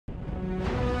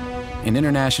An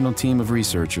international team of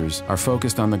researchers are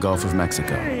focused on the Gulf of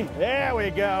Mexico. There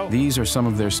we go. These are some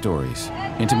of their stories,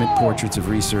 intimate portraits of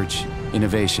research,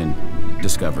 innovation,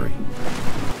 discovery.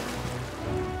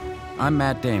 I'm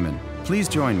Matt Damon. Please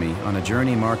join me on a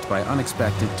journey marked by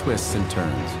unexpected twists and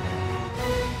turns.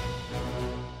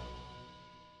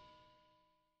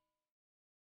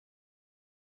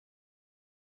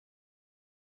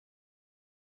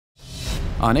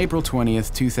 On April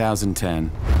 20th,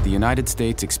 2010, the United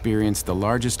States experienced the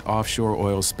largest offshore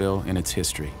oil spill in its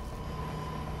history.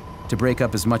 To break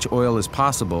up as much oil as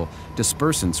possible,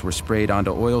 dispersants were sprayed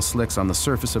onto oil slicks on the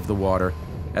surface of the water,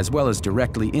 as well as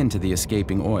directly into the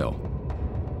escaping oil.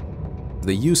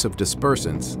 The use of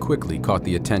dispersants quickly caught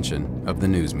the attention of the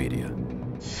news media.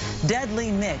 Deadly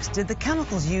mix. Did the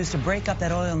chemicals used to break up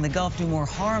that oil in the Gulf do more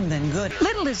harm than good?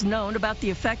 Little is known about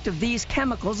the effect of these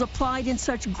chemicals applied in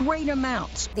such great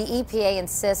amounts. The EPA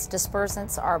insists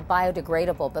dispersants are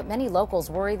biodegradable, but many locals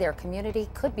worry their community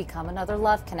could become another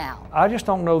love canal. I just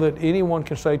don't know that anyone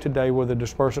can say today whether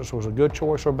dispersants was a good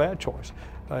choice or a bad choice.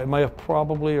 It may have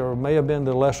probably or may have been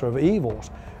the lesser of evils.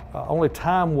 Only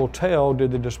time will tell,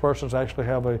 did the dispersants actually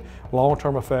have a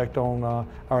long-term effect on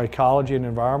our ecology and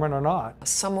environment or not.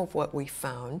 Some of what we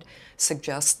found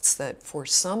suggests that for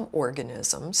some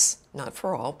organisms, not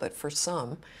for all, but for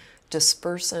some,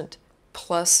 dispersant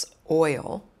plus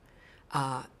oil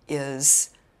is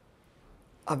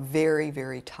a very,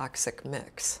 very toxic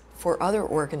mix. For other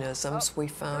organisms, we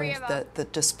found that the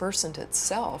dispersant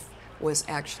itself was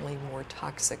actually more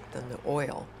toxic than the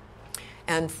oil.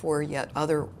 And for yet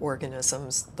other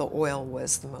organisms, the oil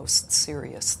was the most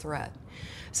serious threat.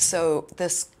 So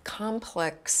this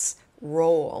complex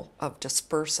role of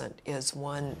dispersant is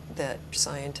one that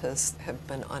scientists have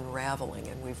been unraveling,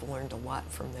 and we've learned a lot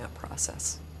from that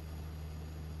process.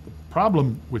 The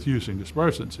problem with using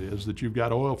dispersants is that you've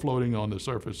got oil floating on the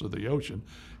surface of the ocean,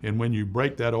 and when you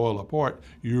break that oil apart,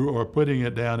 you are putting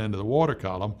it down into the water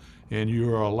column, and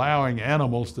you are allowing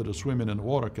animals that are swimming in the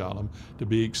water column to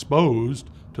be exposed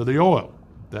to the oil.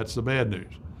 That's the bad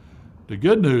news. The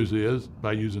good news is,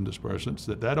 by using dispersants,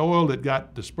 that oil that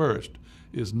got dispersed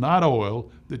is not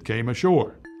oil that came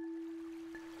ashore.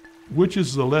 Which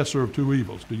is the lesser of two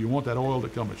evils? Do you want that oil to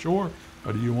come ashore,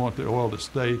 or do you want the oil to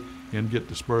stay and get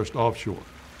dispersed offshore?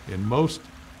 And most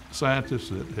scientists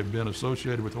that have been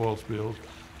associated with oil spills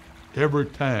every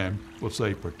time will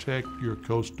say, protect your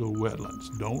coastal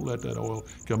wetlands. Don't let that oil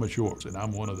come ashore. And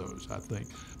I'm one of those. I think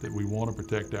that we want to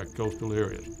protect our coastal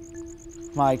areas.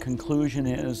 My conclusion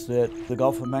is that the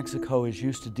Gulf of Mexico is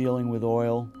used to dealing with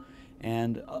oil,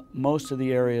 and most of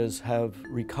the areas have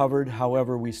recovered.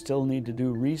 However, we still need to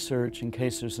do research in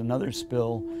case there's another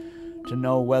spill to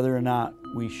know whether or not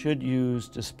we should use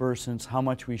dispersants, how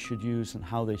much we should use, and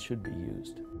how they should be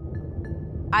used.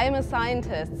 I am a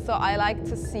scientist, so I like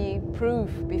to see proof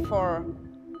before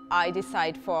I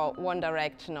decide for one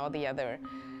direction or the other.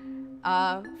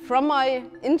 From my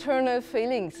internal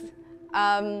feelings,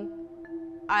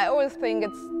 I always think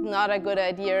it's not a good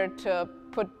idea to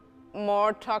put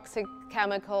more toxic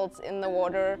chemicals in the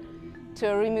water to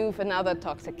remove another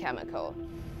toxic chemical.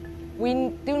 We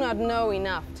do not know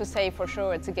enough to say for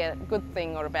sure it's a good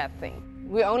thing or a bad thing.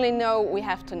 We only know we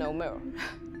have to know more.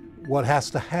 What has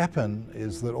to happen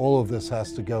is that all of this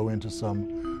has to go into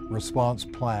some response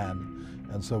plan,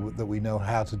 and so that we know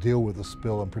how to deal with the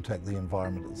spill and protect the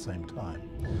environment at the same time.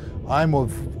 I'm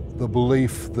of the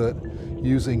belief that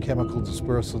using chemical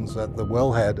dispersants at the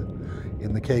wellhead,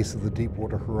 in the case of the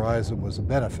Deepwater Horizon, was a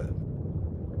benefit.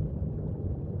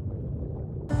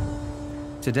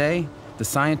 Today, the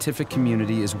scientific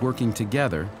community is working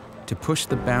together to push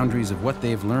the boundaries of what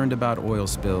they've learned about oil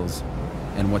spills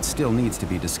and what still needs to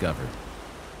be discovered.